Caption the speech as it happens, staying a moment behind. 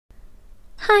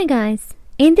Hi guys!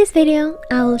 In this video,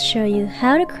 I will show you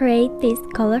how to create these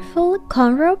colorful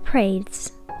cornrow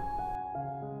braids.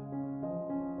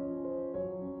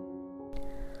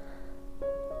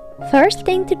 First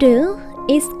thing to do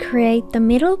is create the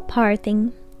middle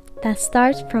parting that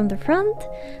starts from the front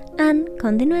and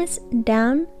continues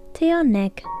down to your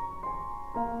neck.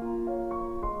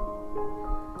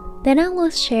 Then I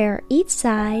will share each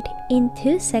side in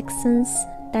two sections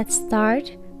that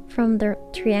start from the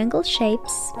triangle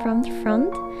shapes from the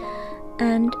front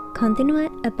and continue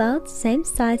about same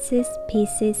sizes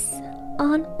pieces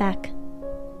on back.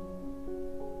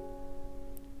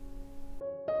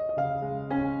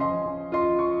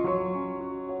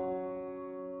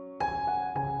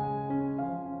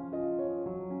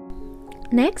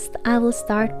 Next, I will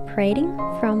start braiding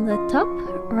from the top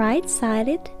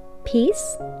right-sided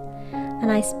piece,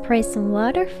 and I spray some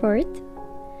water for it.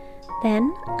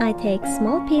 Then I take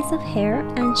small piece of hair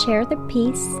and share the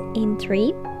piece in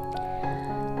three,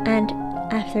 and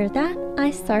after that I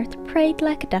start to braid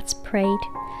like that's braid.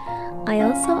 I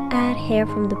also add hair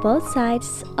from the both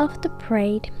sides of the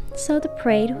braid, so the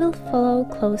braid will follow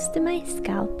close to my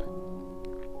scalp.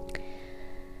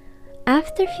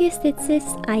 After a few stitches,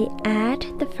 I add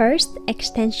the first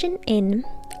extension in.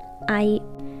 I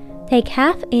take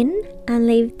half in and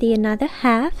leave the another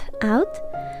half out.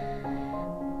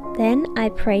 Then I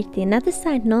braid the another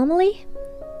side normally,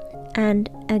 and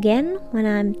again when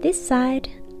I'm this side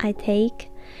I take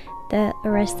the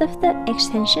rest of the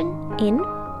extension in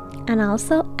and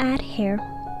also add hair.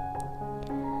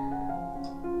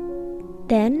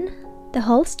 Then the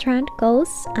whole strand goes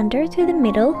under to the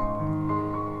middle.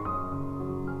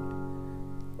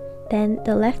 Then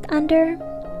the left under,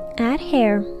 add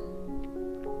hair,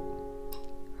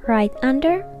 right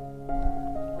under,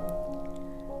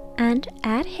 and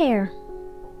add hair.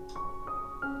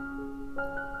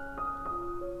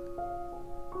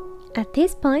 At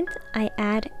this point, I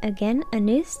add again a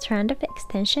new strand of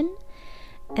extension,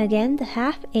 again the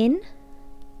half in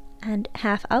and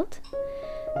half out,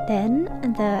 then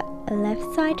the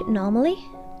left side normally,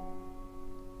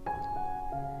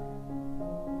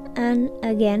 and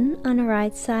again on the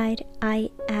right side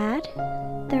I add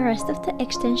the rest of the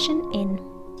extension in.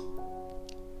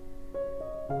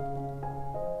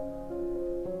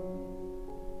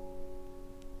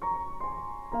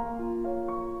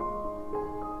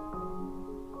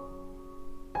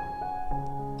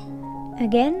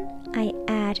 Again I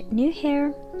add new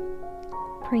hair,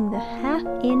 bring the half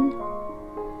in,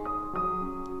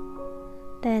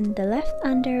 then the left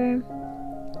under,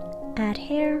 add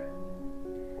hair,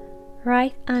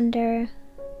 right under,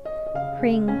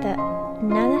 bring the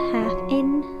another half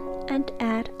in and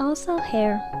add also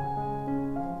hair,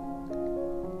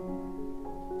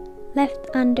 left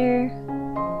under,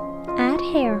 add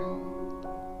hair.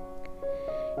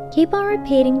 Keep on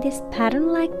repeating this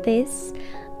pattern like this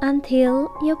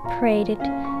until you braided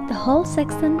the whole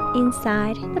section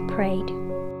inside the braid.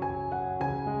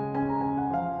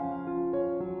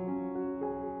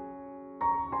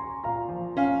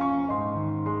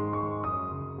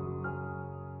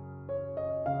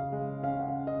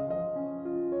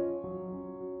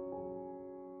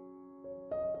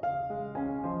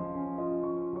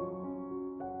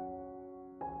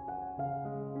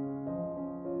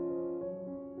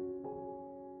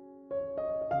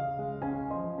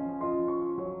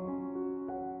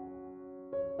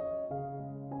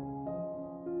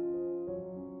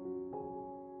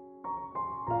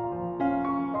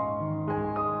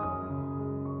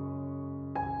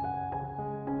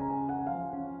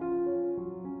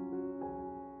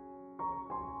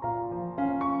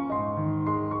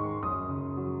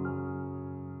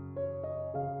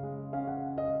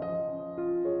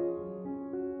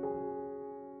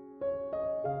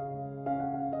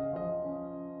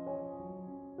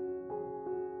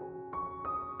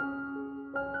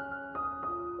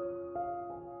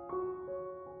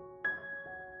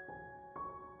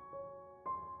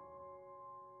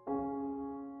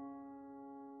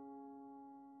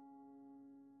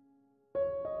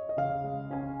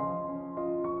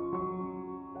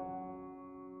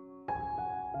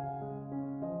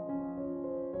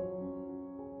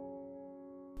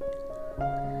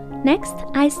 Next,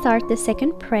 I start the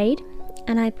second braid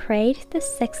and I braid the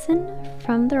section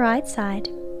from the right side.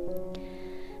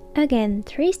 Again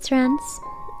 3 strands,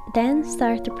 then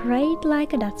start to braid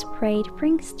like a Dutch braid,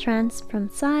 bring strands from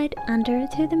side under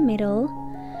to the middle.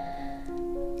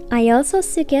 I also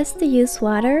suggest to use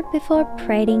water before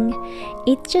braiding.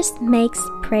 It just makes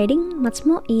braiding much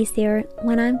more easier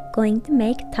when I'm going to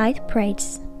make tight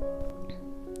braids.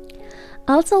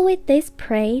 Also with this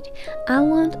braid, I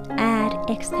won't add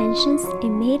extensions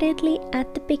immediately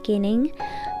at the beginning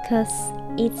because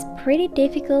it's pretty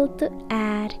difficult to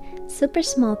add super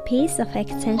small piece of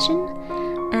extension,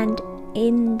 and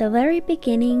in the very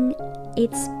beginning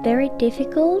it's very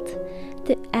difficult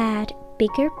to add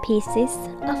bigger pieces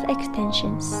of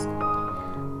extensions.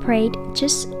 Braid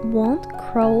just won't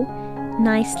grow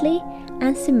nicely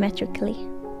and symmetrically.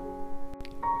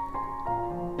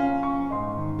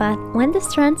 But when the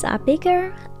strands are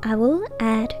bigger, I will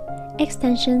add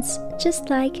extensions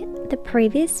just like the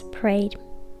previous braid.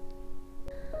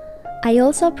 I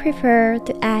also prefer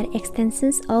to add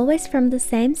extensions always from the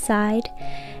same side.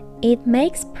 It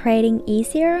makes braiding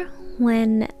easier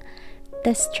when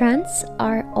the strands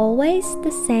are always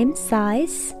the same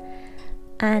size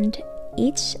and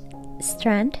each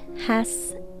strand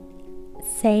has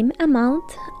same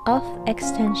amount of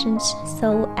extensions,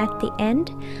 so at the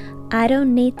end I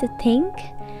don't need to think,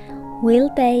 will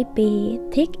they be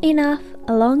thick enough,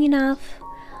 long enough,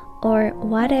 or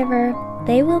whatever.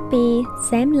 They will be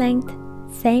same length,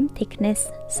 same thickness,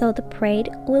 so the braid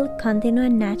will continue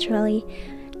naturally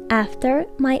after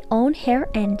my own hair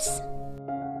ends.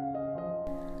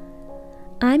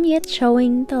 I'm yet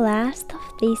showing the last of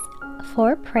these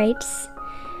 4 braids.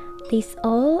 These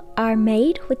all are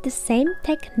made with the same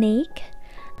technique,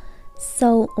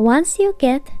 so once you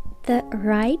get the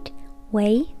right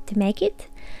way to make it,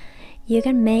 you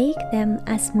can make them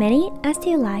as many as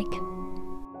you like.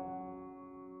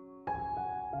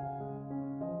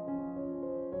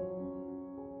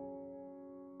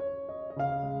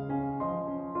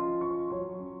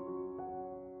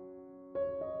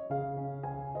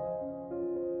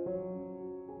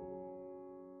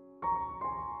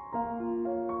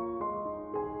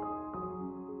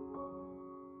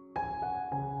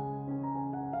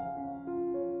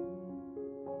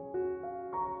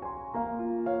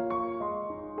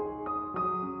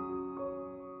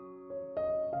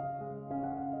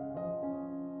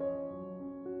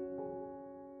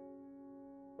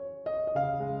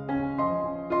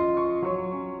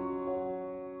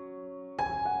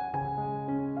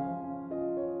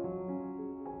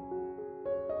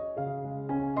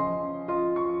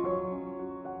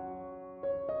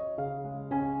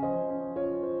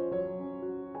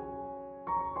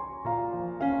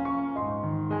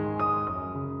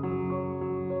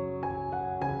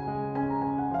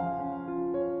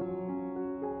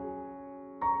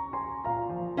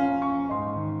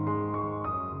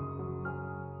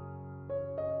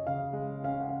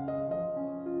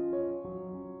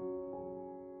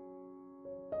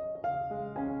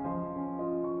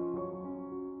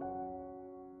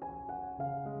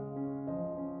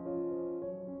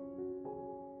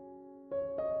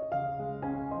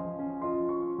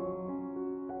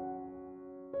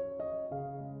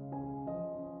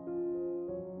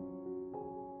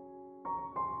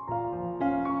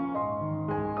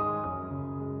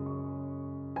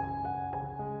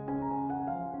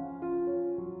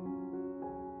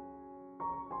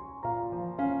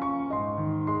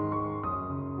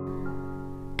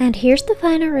 And here's the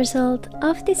final result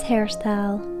of this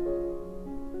hairstyle.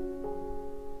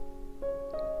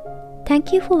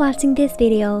 Thank you for watching this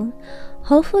video.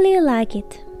 Hopefully you like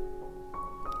it.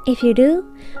 If you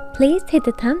do, please hit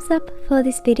the thumbs up for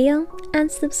this video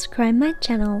and subscribe my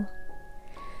channel.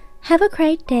 Have a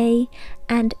great day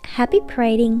and happy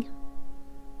braiding